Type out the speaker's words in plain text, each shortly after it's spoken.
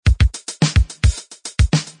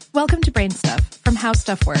Welcome to Brain Stuff from How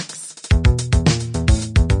Stuff Works.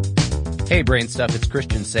 Hey Brain Stuff, it's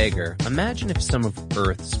Christian Sager. Imagine if some of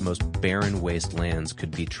Earth's most barren wastelands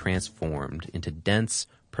could be transformed into dense,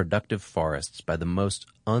 productive forests by the most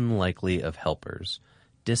unlikely of helpers,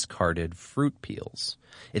 discarded fruit peels.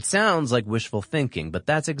 It sounds like wishful thinking, but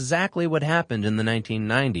that's exactly what happened in the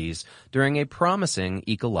 1990s during a promising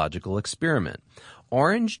ecological experiment.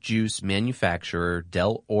 Orange juice manufacturer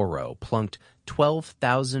Del Oro plunked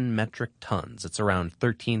 12,000 metric tons, it's around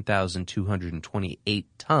 13,228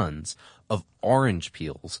 tons, of orange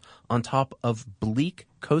peels on top of bleak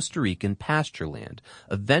Costa Rican pasture land,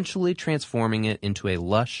 eventually transforming it into a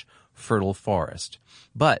lush, fertile forest.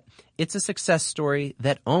 But it's a success story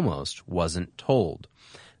that almost wasn't told.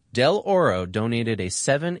 Del Oro donated a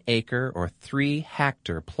 7-acre or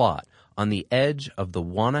 3-hectare plot on the edge of the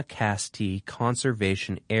Guanacaste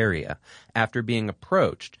Conservation Area after being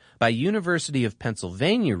approached by University of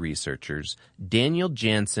Pennsylvania researchers Daniel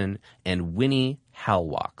Jansen and Winnie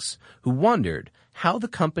Halwachs, who wondered how the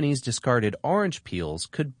company's discarded orange peels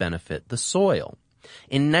could benefit the soil.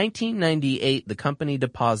 In 1998, the company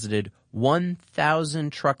deposited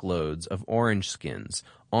 1,000 truckloads of orange skins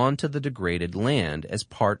onto the degraded land as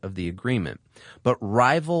part of the agreement. But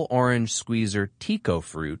rival orange squeezer Tico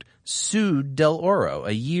Fruit sued Del Oro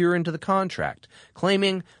a year into the contract,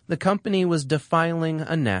 claiming the company was defiling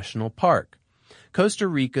a national park. Costa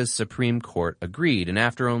Rica's Supreme Court agreed, and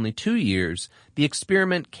after only 2 years, the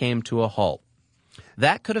experiment came to a halt.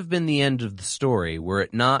 That could have been the end of the story were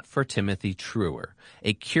it not for Timothy Truer,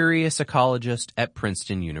 a curious ecologist at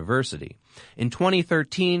Princeton University. In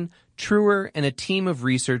 2013, Truer and a team of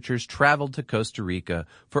researchers traveled to Costa Rica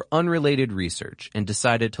for unrelated research and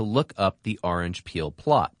decided to look up the orange peel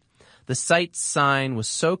plot. The site's sign was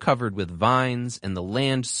so covered with vines and the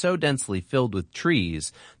land so densely filled with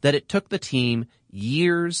trees that it took the team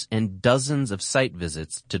years and dozens of site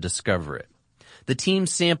visits to discover it. The team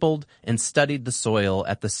sampled and studied the soil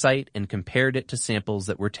at the site and compared it to samples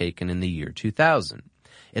that were taken in the year 2000.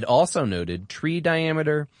 It also noted tree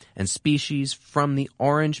diameter and species from the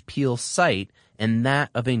orange peel site and that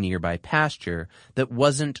of a nearby pasture that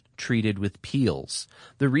wasn't treated with peels.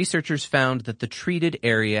 The researchers found that the treated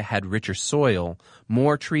area had richer soil,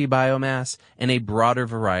 more tree biomass, and a broader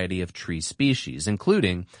variety of tree species,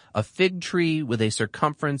 including a fig tree with a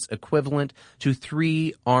circumference equivalent to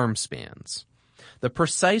 3 arm spans. The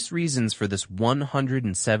precise reasons for this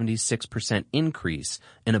 176% increase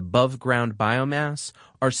in above-ground biomass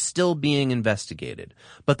are still being investigated,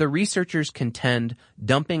 but the researchers contend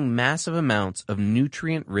dumping massive amounts of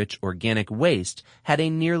nutrient-rich organic waste had a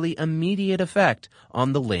nearly immediate effect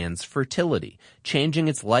on the land's fertility, changing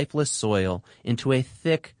its lifeless soil into a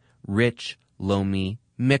thick, rich, loamy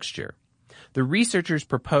mixture. The researchers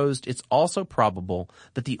proposed it's also probable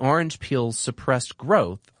that the orange peels suppressed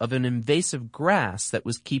growth of an invasive grass that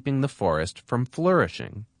was keeping the forest from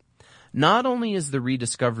flourishing. Not only is the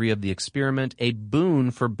rediscovery of the experiment a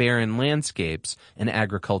boon for barren landscapes and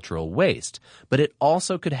agricultural waste, but it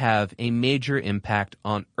also could have a major impact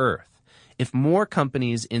on Earth. If more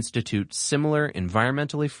companies institute similar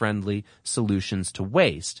environmentally friendly solutions to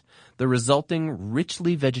waste, the resulting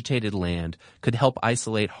richly vegetated land could help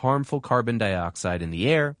isolate harmful carbon dioxide in the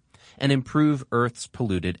air and improve Earth's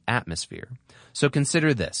polluted atmosphere. So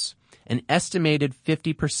consider this. An estimated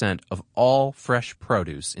 50% of all fresh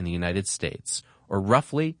produce in the United States, or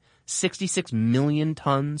roughly 66 million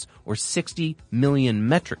tons or 60 million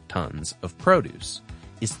metric tons of produce,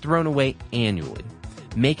 is thrown away annually,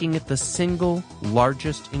 making it the single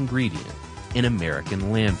largest ingredient in American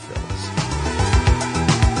landfills.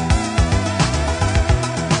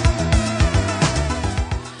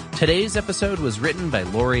 Today's episode was written by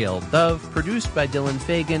L'Oreal Dove, produced by Dylan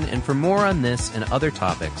Fagan, and for more on this and other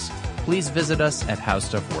topics, please visit us at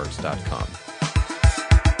howstuffworks.com.